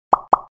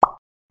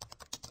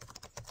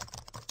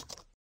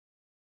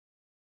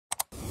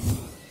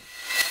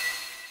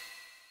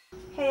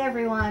Hey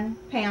everyone,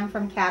 Pam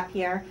from CAP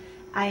here.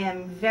 I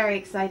am very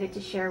excited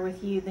to share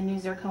with you the new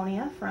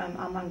zirconia from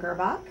Amann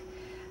Girrbach.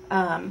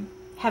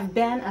 Have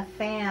been a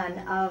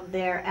fan of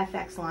their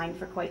FX line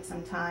for quite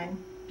some time.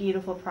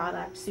 Beautiful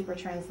product, super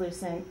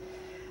translucent.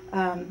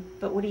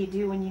 But what do you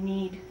do when you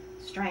need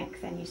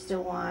strength and you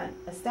still want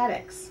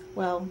aesthetics?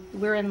 Well,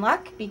 we're in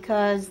luck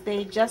because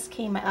they just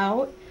came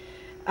out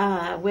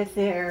with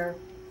their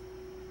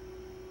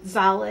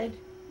Zolid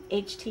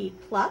HT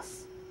Plus.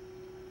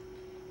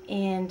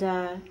 And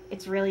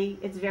it's really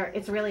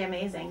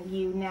amazing.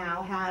 You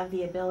now have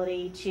the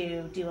ability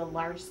to do a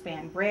large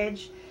span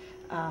bridge,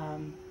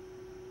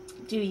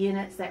 do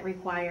units that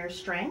require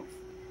strength.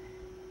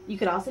 You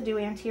could also do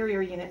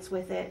anterior units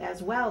with it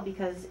as well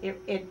because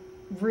it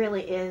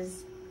really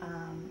is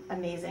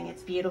amazing.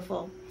 It's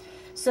beautiful.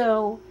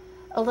 So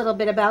a little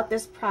bit about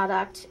this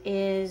product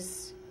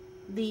is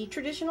the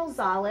traditional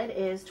Zolid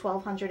is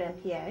 1200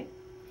 MPa,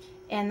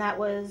 and that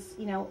was,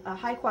 you know, a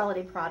high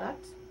quality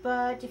product.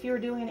 But if you were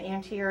doing an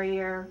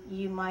anterior,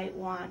 you might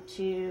want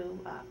to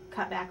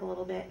cut back a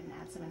little bit and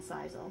add some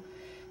incisal.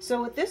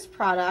 So with this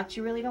product,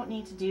 you really don't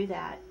need to do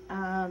that.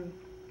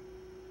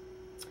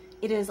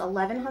 It is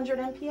 1100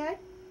 MPa,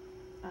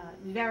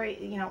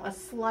 a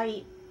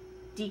slight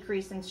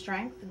decrease in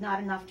strength, not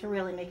enough to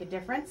really make a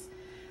difference.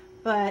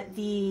 But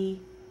the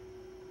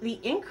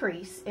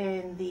increase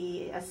in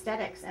the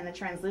aesthetics and the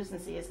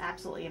translucency is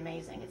absolutely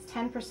amazing. It's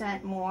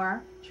 10%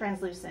 more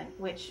translucent,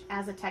 which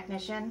as a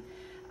technician,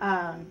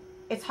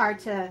 it's hard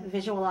to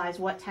visualize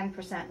what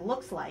 10%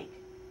 looks like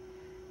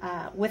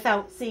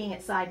without seeing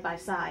it side by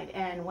side.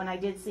 And when I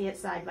did see it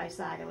side by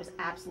side, I was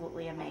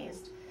absolutely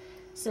amazed.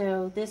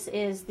 So this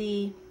is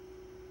the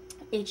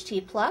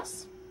HT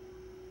Plus.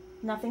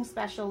 Nothing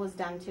special was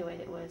done to it.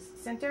 It was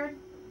sintered,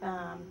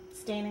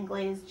 stain and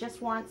glazed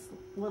just once,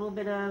 a little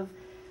bit of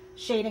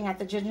shading at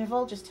the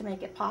gingival just to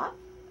make it pop.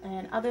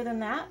 And other than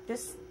that,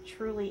 this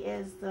truly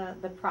is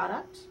the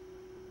product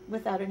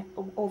without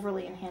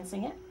overly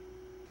enhancing it.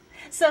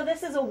 So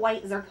this is a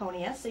white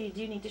zirconia, so you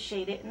do need to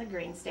shade it in the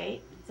green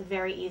state. It's a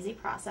very easy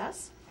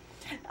process.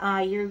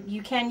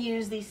 You can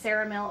use the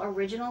Ceramil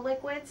original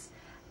liquids.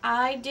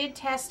 I did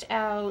test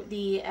out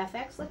the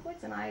FX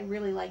liquids and I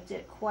really liked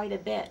it quite a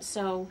bit.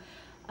 So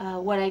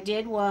what I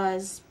did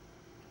was,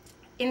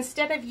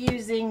 instead of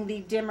using the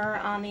dimmer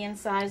on the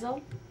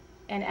incisal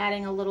and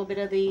adding a little bit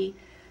of the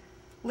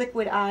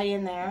liquid eye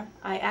in there,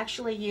 I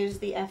actually used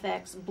the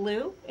FX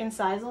blue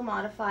incisal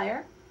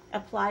modifier,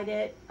 applied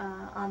it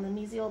on the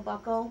mesial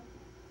buccal,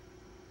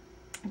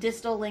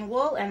 distal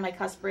lingual, and my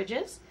cusp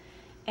bridges,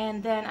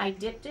 and then I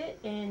dipped it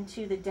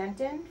into the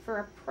dentin for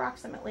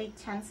approximately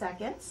 10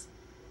 seconds,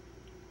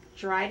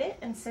 dried it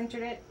and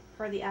sintered it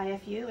for the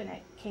IFU, and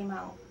it came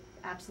out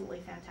absolutely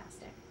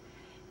fantastic.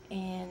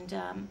 And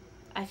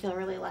I feel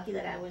really lucky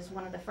that I was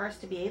one of the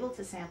first to be able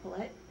to sample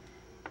it.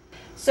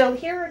 So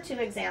here are two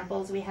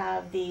examples. We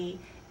have the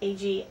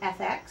AG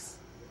FX,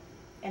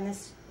 and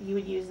this you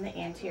would use in the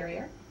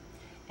anterior.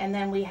 And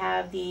then we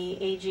have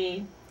the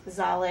AG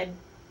Zolid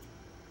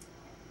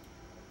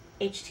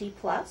HT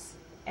Plus,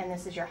 and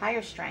this is your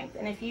higher strength.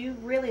 And if you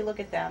really look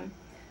at them,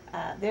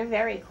 they're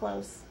very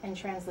close in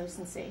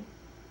translucency.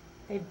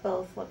 They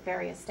both look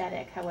very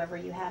aesthetic. However,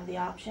 you have the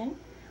option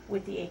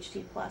with the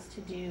HT Plus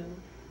to do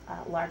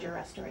larger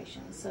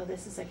restorations. So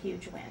this is a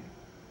huge win.